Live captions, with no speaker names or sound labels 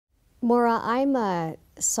Maura, I'm a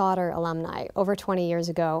Sauder alumni over 20 years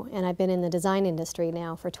ago, and I've been in the design industry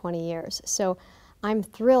now for 20 years. So I'm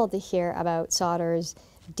thrilled to hear about Sauder's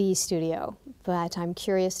D.studio, but I'm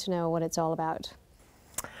curious to know what it's all about.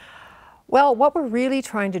 Well, what we're really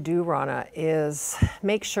trying to do, Rana, is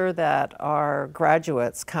make sure that our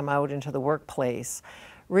graduates come out into the workplace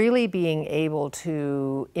really being able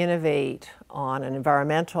to innovate on an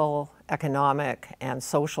environmental, economic, and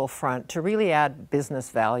social front to really add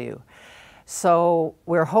business value. So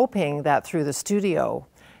we're hoping that through the studio,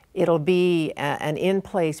 it'll be an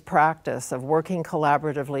in-place practice of working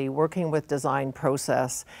collaboratively, working with design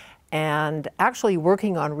process, and actually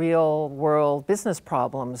working on real-world business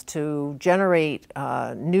problems to generate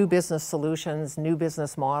new business solutions, new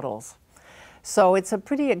business models. So it's a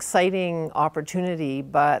pretty exciting opportunity,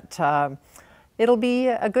 but it'll be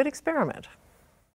a good experiment.